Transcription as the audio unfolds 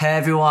Hey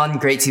everyone,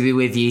 great to be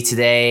with you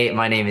today.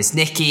 My name is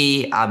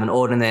Nikki. I'm an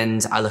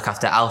ordinand. I look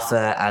after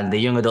Alpha and the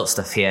young adult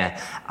stuff here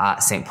at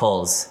St.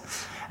 Paul's.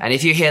 And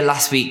if you were here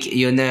last week,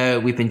 you'll know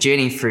we've been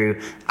journeying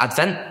through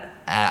Advent.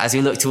 As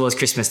we look towards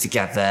Christmas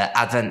together,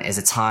 Advent is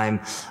a time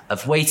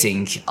of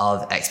waiting,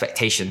 of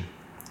expectation.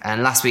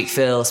 And last week,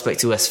 Phil spoke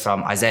to us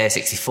from Isaiah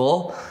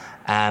 64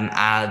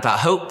 about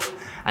hope.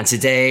 And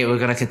today we're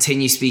going to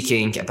continue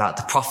speaking about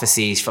the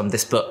prophecies from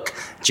this book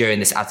during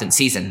this Advent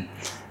season.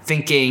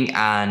 Thinking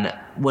and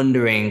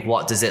wondering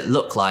what does it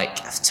look like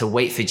to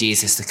wait for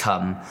Jesus to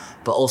come,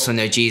 but also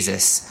know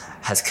Jesus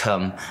has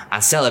come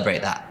and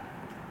celebrate that.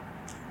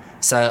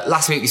 So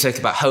last week we spoke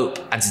about hope,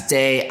 and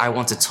today I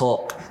want to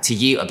talk to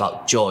you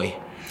about joy,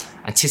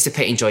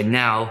 anticipating joy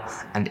now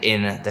and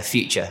in the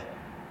future.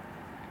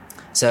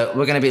 So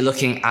we're going to be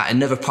looking at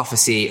another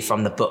prophecy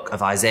from the book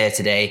of Isaiah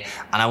today,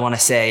 and I want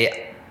to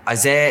say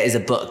Isaiah is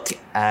a book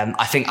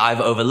I think I've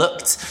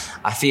overlooked.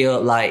 I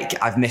feel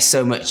like I've missed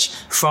so much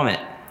from it.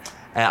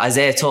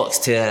 Isaiah talks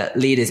to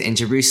leaders in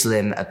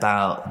Jerusalem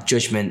about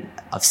judgment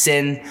of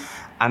sin,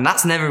 and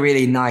that's never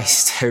really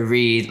nice to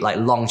read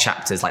long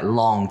chapters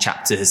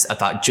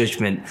about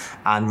judgment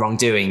and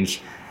wrongdoing.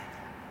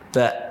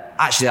 But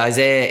actually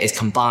Isaiah is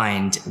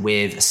combined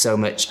with so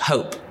much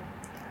hope.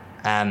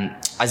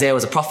 Isaiah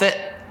was a prophet,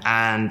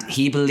 and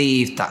he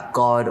believed that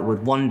God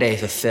would one day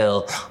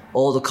fulfill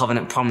all the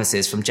covenant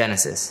promises from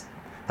Genesis,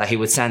 that he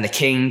would send a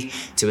king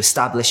to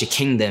establish a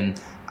kingdom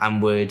and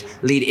would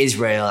lead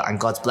Israel, and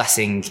God's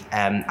blessing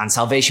and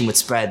salvation would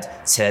spread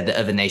to the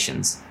other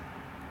nations.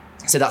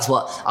 So that's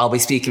what I'll be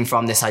speaking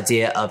from, this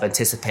idea of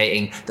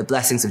anticipating the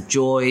blessings of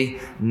joy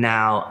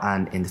now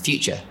and in the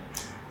future.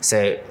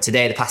 So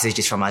today the passage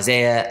is from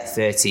Isaiah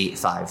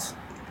 35.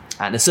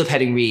 And the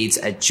subheading reads,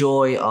 "A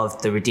joy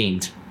of the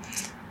redeemed.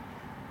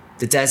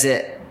 The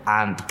desert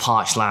and the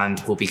parched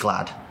land will be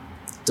glad.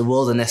 The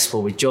wilderness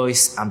will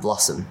rejoice and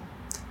blossom.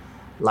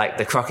 Like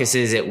the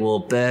crocuses, it will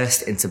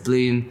burst into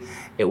bloom.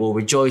 It will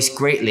rejoice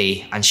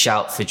greatly and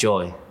shout for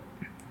joy.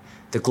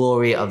 The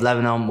glory of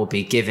Lebanon will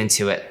be given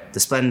to it. The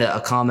splendor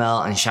of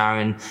Carmel and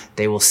Sharon,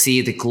 they will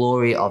see the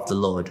glory of the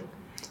Lord.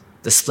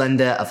 The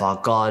splendor of our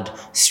God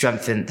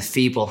strengthen the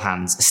feeble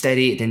hands,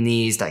 steady the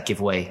knees that give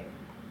way.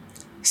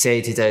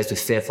 Say to those with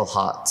fearful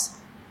hearts,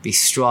 be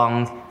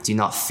strong, do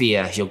not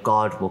fear, your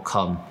God will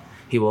come.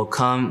 He will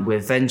come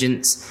with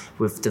vengeance,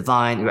 with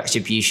divine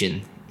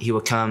retribution. He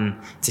will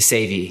come to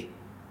save you.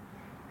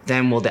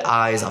 Then will the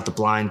eyes of the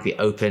blind be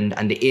opened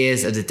and the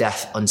ears of the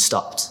deaf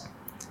unstopped.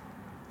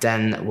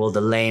 Then will the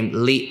lame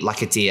leap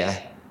like a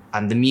deer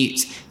and the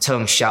mute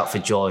tongue shout for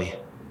joy.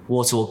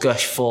 Water will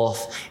gush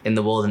forth in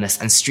the wilderness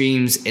and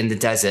streams in the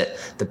desert.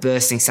 The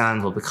bursting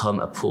sand will become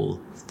a pool.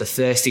 The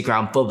thirsty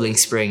ground bubbling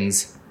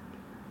springs.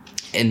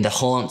 In the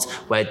haunt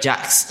where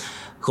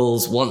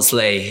jackals once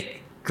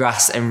lay,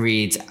 grass and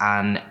reeds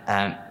and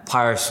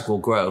pyrus will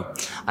grow,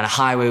 and a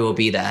highway will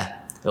be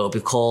there. It will be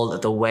called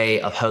the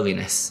way of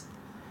holiness.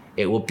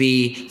 It will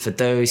be for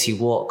those who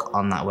walk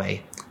on that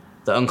way.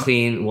 The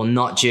unclean will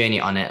not journey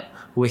on it.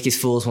 Wicked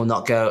fools will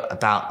not go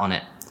about on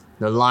it.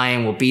 No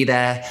lion will be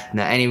there,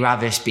 nor any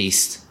ravished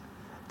beast.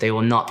 They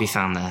will not be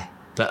found there.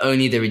 But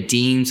only the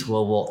redeemed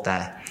will walk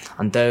there.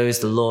 And those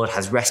the Lord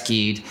has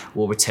rescued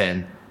will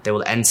return. They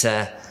will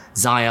enter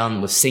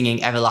Zion with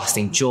singing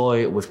everlasting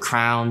joy, with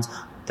crowns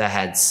their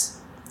heads.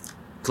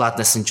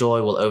 Gladness and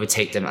joy will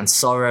overtake them, and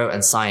sorrow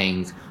and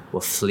sighing will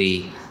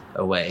flee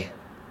away."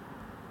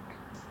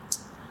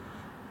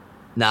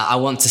 Now, I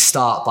want to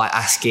start by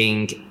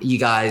asking you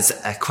guys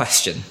a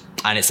question,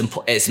 and it's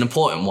an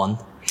important one.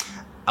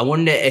 I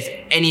wonder if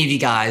any of you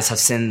guys have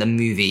seen the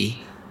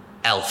movie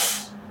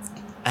Elf.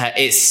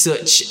 It's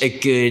such a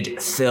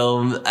good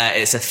film.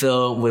 It's a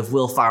film with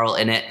Will Ferrell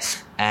in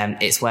it.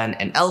 It's when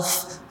an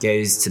elf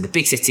goes to the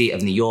big city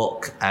of New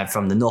York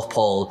from the North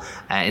Pole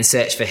in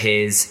search for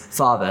his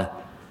father.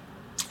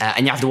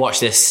 And you have to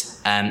watch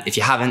this if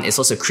you haven't. It's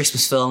also a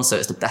Christmas film, so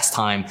it's the best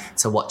time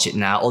to watch it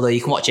now, although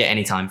you can watch it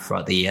anytime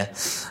throughout the year.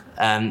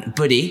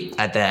 Buddy,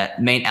 the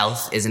main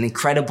elf, is an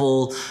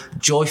incredible,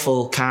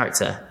 joyful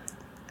character.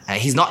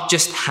 He's not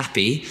just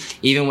happy,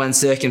 even when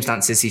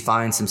circumstances he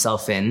finds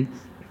himself in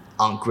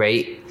aren't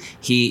great.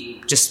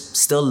 He just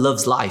still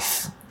loves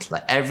life.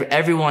 Like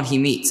everyone he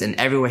meets and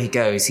everywhere he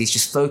goes, he's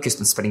just focused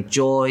on spreading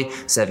joy,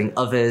 serving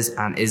others,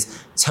 and is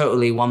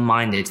totally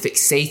one-minded,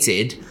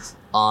 fixated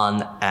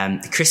on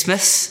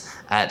Christmas,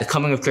 the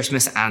coming of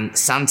Christmas, and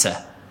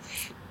Santa.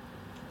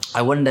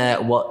 I wonder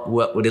what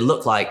would it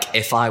look like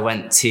if I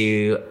went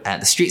to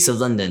the streets of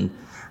London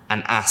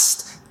and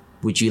asked,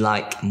 would you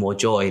like more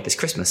joy this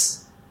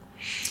Christmas?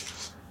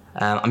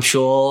 I'm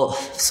sure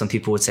some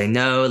people would say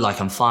no,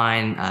 I'm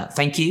fine,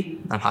 thank you,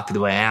 I'm happy the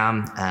way I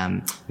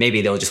am.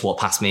 Maybe they'll just walk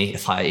past me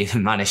if I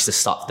even manage to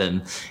stop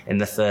them in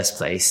the first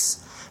place.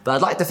 But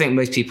I'd like to think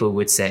most people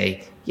would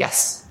say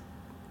yes.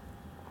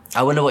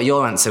 I wonder what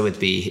your answer would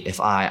be if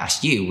I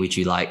asked you, would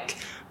you like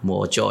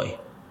more joy?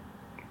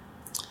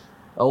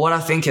 Or what I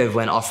think of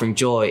when offering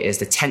joy is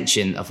the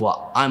tension of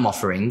what I'm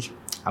offering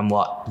and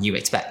what you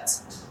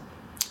expect.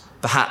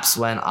 Perhaps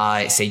when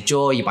I say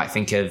joy, you might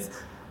think of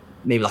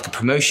maybe like a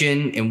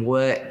promotion in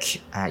work.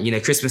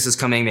 Christmas is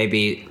coming.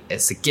 Maybe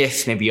it's a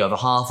gift. Maybe your other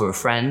half or a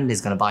friend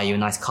is going to buy you a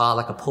nice car,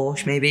 like a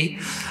Porsche, maybe.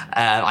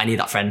 I need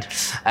that friend.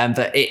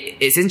 But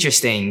it's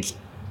interesting,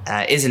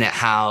 isn't it,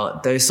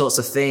 how those sorts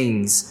of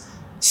things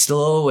still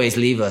always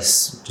leave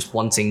us just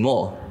wanting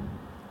more.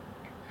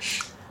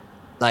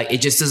 Like,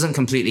 it just doesn't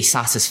completely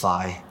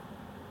satisfy.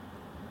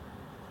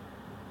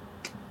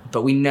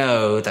 But we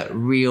know that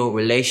real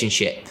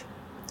relationship,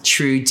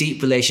 true,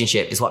 deep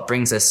relationship, is what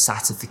brings us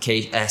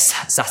satisfaction,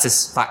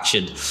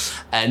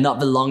 not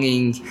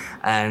belonging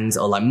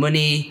or like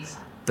money,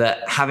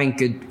 but having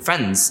good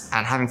friends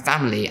and having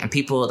family and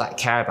people that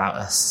care about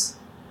us.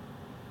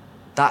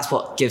 That's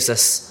what gives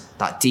us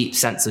that deep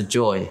sense of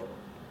joy.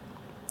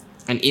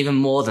 And even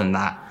more than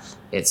that,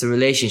 it's a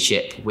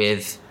relationship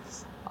with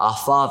our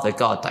Father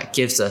God that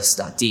gives us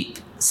that deep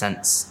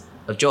sense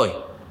of joy.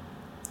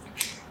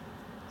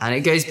 And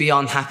it goes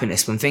beyond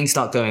happiness. When things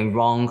start going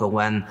wrong, or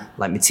when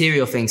like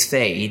material things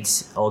fade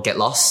or get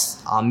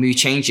lost, our mood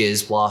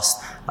changes,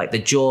 whilst like the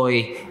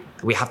joy,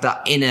 we have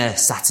that inner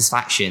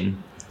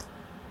satisfaction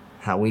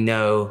that we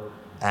know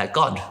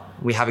God.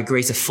 We have a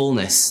greater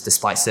fullness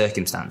despite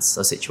circumstance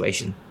or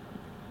situation.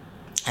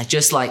 And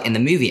just like in the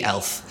movie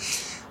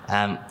Elf,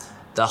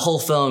 the whole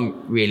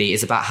film really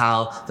is about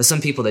how for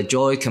some people the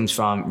joy comes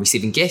from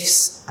receiving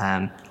gifts.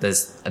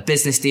 There's a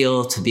business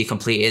deal to be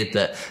completed,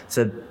 but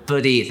for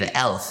Buddy the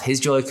elf,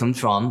 his joy comes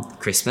from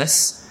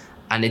Christmas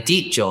and a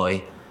deep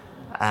joy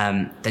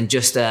than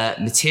just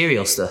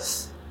material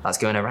stuff that's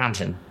going around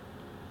him.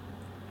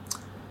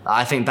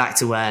 I think back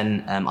to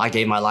when I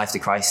gave my life to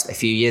Christ a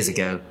few years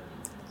ago.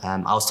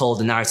 I was told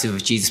the narrative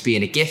of Jesus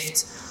being a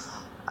gift,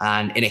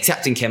 and in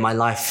accepting him, my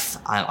life,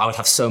 I would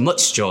have so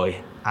much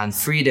joy and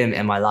freedom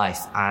in my life,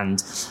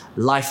 and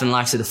life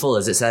to the full,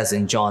 as it says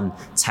in John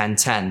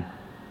 10:10.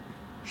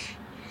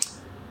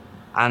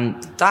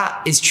 And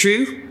that is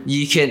true.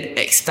 You can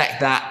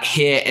expect that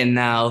here and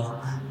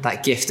now.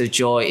 That gift of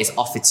joy is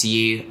offered to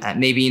you.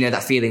 Maybe you know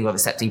that feeling of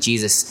accepting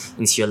Jesus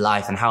into your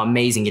life and how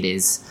amazing it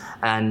is.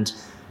 And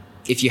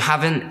if you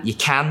haven't, you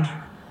can.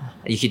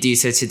 You could do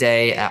so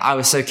today. I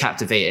was so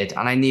captivated,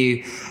 and I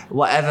knew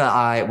whatever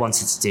I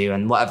wanted to do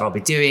and whatever I'll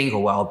be doing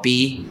or where I'll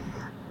be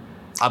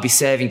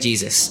serving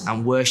Jesus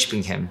and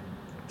worshiping him.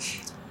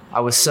 I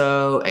was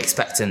so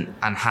expectant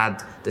and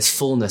had this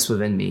fullness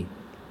within me.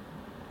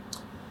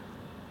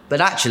 But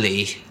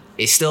actually,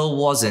 it still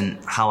wasn't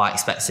how I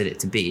expected it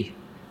to be.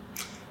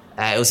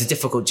 It was a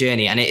difficult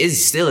journey, and it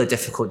is still a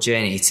difficult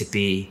journey to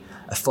be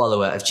a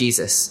follower of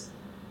Jesus.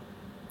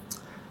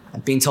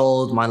 I'd been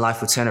told my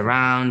life would turn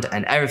around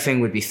and everything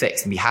would be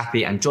fixed and be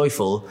happy and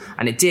joyful,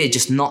 and it did,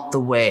 just not the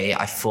way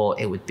I thought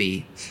it would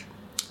be.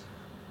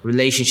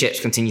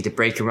 Relationships continued to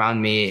break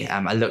around me.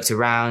 I looked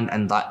around,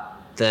 and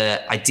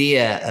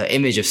the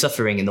image of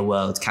suffering in the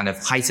world kind of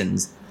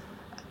heightened.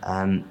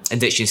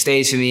 Addiction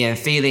stayed for me, and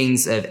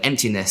feelings of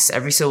emptiness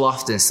every so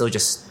often still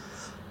just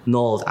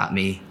gnawed at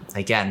me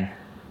again.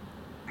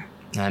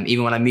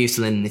 Even when I moved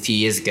to London a few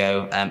years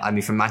ago, I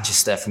moved from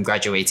Manchester from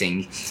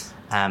graduating.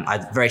 I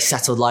had a very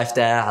settled life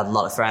there. I had a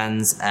lot of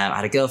friends. I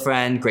had a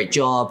girlfriend, great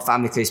job,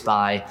 family close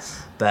by.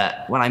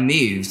 But when I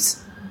moved,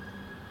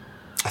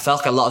 I felt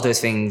like a lot of those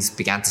things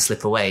began to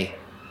slip away.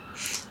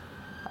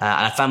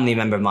 And a family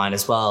member of mine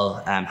as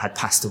well had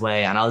passed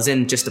away. And I was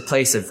in just a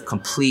place of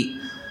complete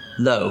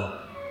low,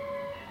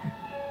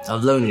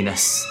 of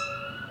loneliness.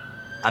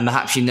 And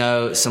perhaps you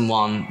know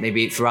someone,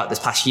 maybe throughout this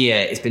past year,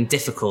 it's been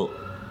difficult.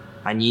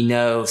 And you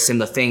know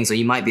similar things, or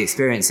you might be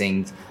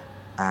experiencing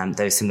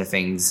those similar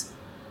things.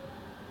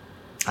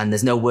 And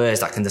there's no words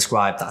that can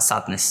describe that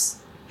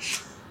sadness.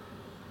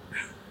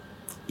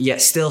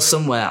 Yet still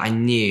somewhere I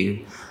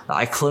knew that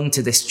I clung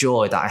to this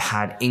joy that I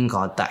had in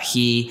God, that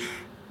he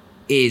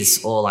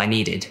is all I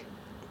needed.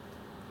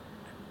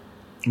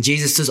 And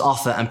Jesus does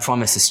offer and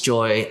promise us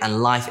joy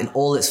and life in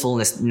all its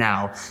fullness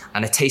now,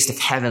 and a taste of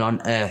heaven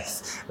on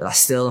earth. But that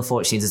still,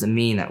 unfortunately, doesn't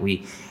mean that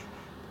we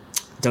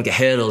don't get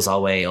hurdles our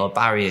way or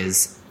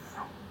barriers.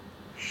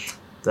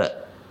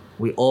 But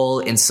we all,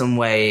 in some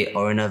way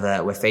or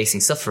another, we're facing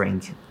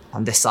suffering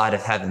on this side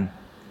of heaven.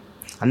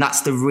 And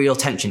that's the real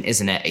tension,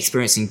 isn't it?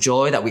 Experiencing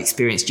joy that we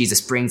experience Jesus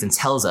brings and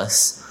tells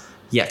us,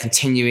 yet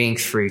continuing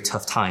through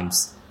tough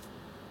times.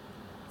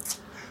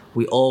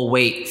 We all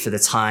wait for the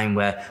time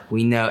where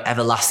we know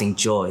everlasting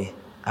joy,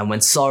 and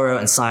when sorrow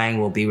and sighing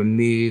will be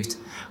removed,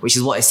 which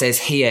is what it says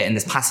here in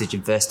this passage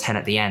in verse 10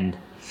 at the end.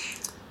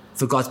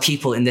 For God's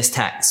people in this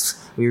text,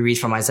 we read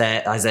from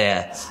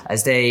Isaiah,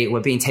 as they were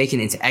being taken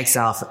into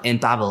exile in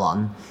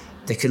Babylon,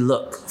 they could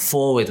look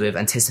forward with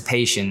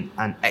anticipation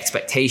and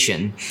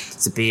expectation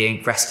to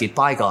being rescued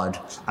by God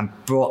and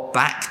brought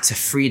back to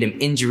freedom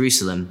in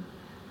Jerusalem.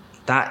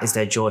 That is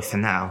their joy for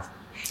now.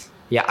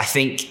 Yeah, I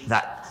think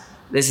that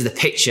this is the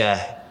picture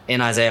in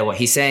Isaiah. What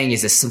he's saying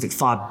is there's something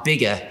far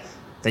bigger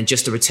than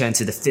just a return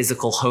to the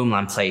physical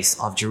homeland place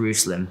of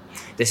Jerusalem.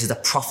 This is a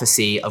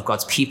prophecy of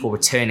God's people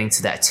returning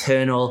to their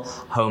eternal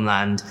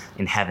homeland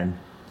in heaven.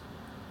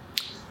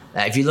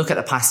 If you look at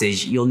the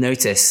passage, you'll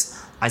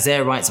notice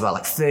Isaiah writes about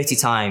like 30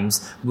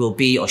 times will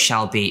be or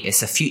shall be.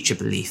 It's a future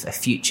belief, a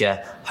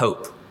future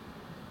hope.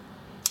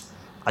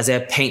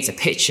 Isaiah paints a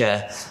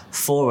picture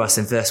for us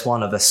in verse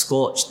 1 of a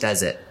scorched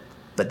desert.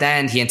 But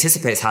then he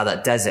anticipates how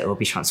that desert will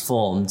be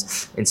transformed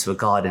into a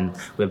garden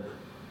with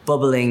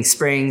bubbling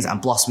springs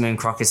and blossoming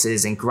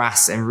crocuses and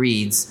grass and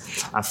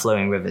reeds and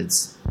flowing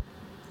rivers.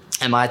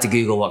 I had to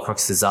Google what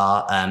crocuses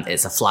are.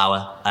 It's a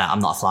flower. I'm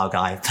not a flower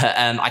guy, but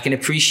I can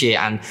appreciate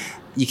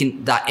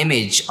that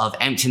image of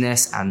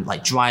emptiness and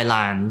like dry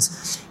land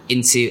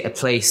into a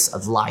place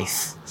of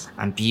life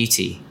and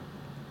beauty.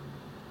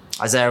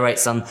 Isaiah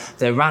writes on,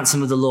 the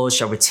ransom of the Lord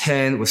shall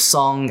return with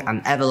song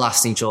and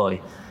everlasting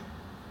joy.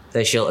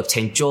 They shall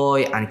obtain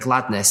joy and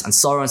gladness, and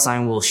sorrow and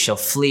sighing shall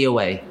flee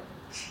away.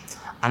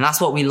 And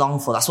that's what we long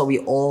for. That's what we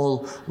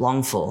all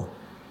long for.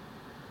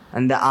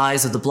 And the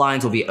eyes of the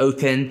blind will be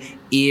open,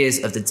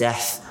 ears of the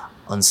deaf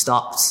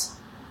unstopped.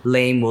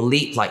 Lame will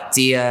leap like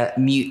deer,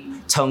 mute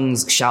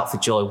tongues shout for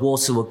joy.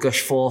 Water will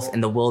gush forth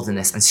in the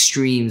wilderness and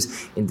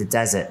streams in the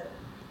desert.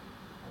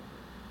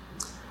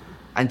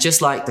 And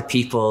just like the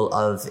people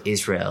of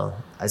Israel,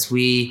 as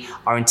we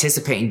are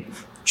anticipating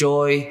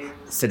joy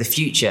for the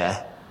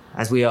future,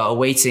 as we are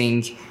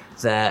awaiting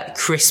the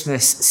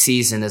Christmas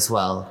season as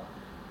well,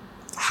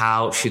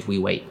 how should we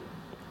wait?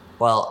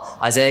 Well,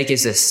 Isaiah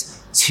gives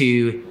us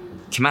 2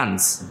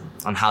 commands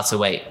on how to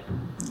wait.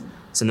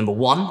 So number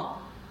 1,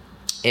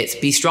 it's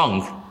be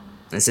strong.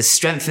 It says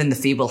strengthen the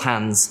feeble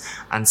hands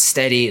and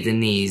steady the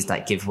knees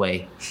that give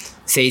way.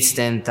 Say to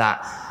them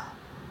that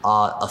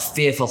are of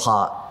fearful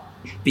heart,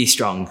 be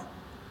strong.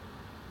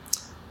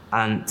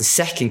 And the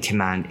second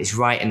command is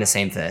right in the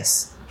same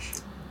verse.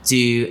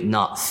 Do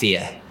not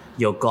fear.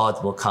 Your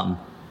God will come.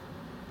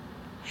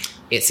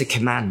 It's a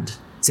command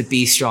to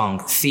be strong.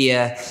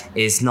 Fear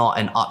is not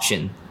an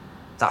option.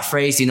 That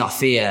phrase, do not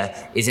fear,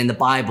 is in the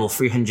Bible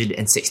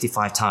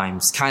 365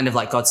 times. Kind of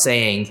like God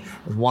saying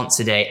once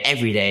a day,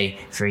 every day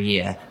for a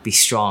year, be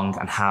strong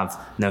and have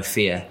no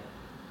fear.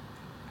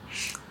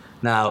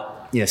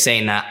 Now,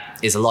 saying that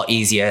is a lot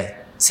easier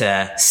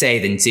to say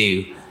than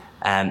do.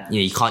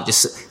 You can't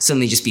just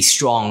suddenly just be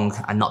strong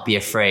and not be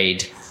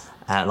afraid.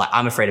 Like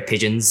I'm afraid of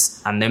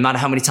pigeons, and no matter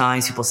how many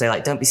times people say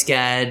like, don't be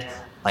scared,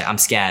 like I'm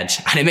scared.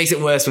 And it makes it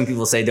worse when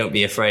people say, don't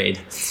be afraid.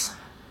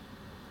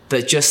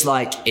 But just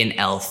like in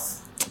Elf,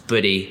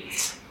 Buddy,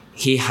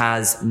 he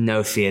has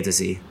no fear, does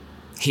he?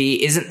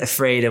 He isn't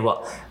afraid of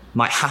what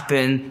might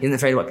happen. He isn't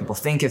afraid of what people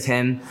think of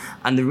him.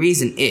 And the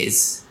reason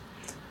is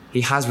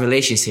he has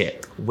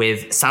relationship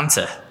with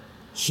Santa.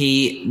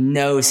 He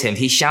knows him.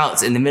 He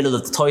shouts in the middle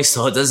of the toy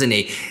store, doesn't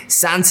he?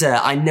 Santa,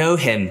 I know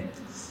him.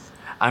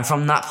 And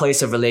from that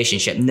place of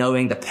relationship,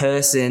 knowing the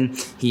person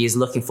he is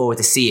looking forward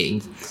to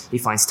seeing, he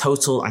finds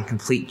total and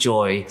complete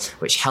joy,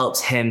 which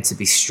helps him to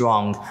be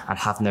strong and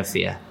have no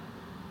fear.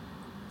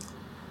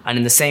 And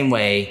in the same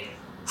way,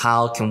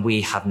 how can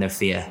we have no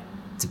fear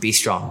to be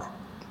strong?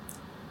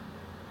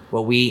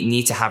 Well, we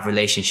need to have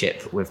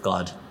relationship with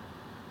God.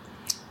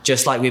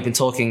 Just like we've been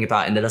talking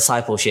about in the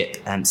discipleship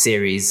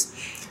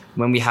series,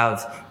 when we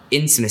have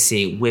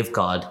intimacy with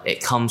God,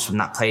 it comes from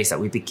that place that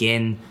we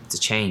begin to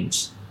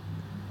change.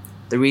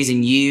 The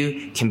reason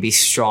you can be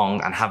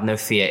strong and have no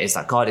fear is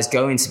that God is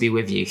going to be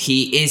with you.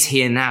 He is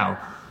here now.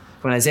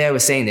 When Isaiah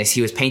was saying this,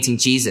 he was painting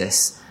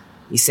Jesus.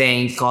 He's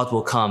saying God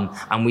will come,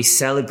 and we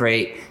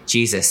celebrate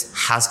Jesus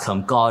has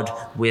come, God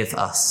with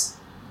us.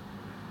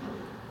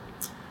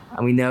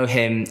 And we know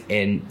him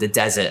in the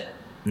desert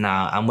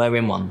now, and we're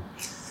in one.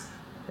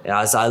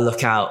 As I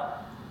look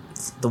out,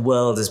 the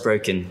world is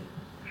broken.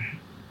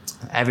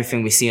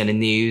 Everything we see on the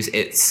news,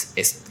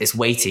 it's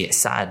weighty, it's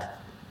sad.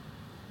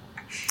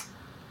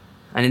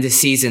 And in this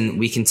season,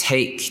 we can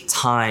take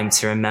time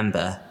to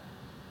remember,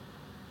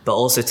 but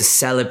also to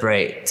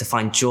celebrate, to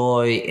find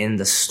joy in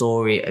the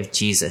story of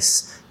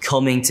Jesus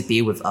coming to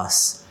be with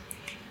us.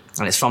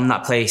 And it's from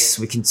that place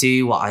we can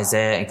do what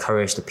Isaiah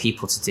encouraged the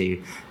people to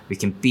do. We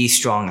can be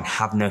strong and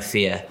have no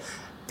fear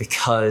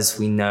because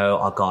we know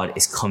our God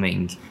is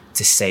coming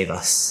to save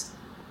us.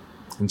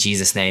 In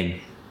Jesus'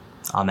 name,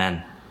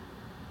 amen.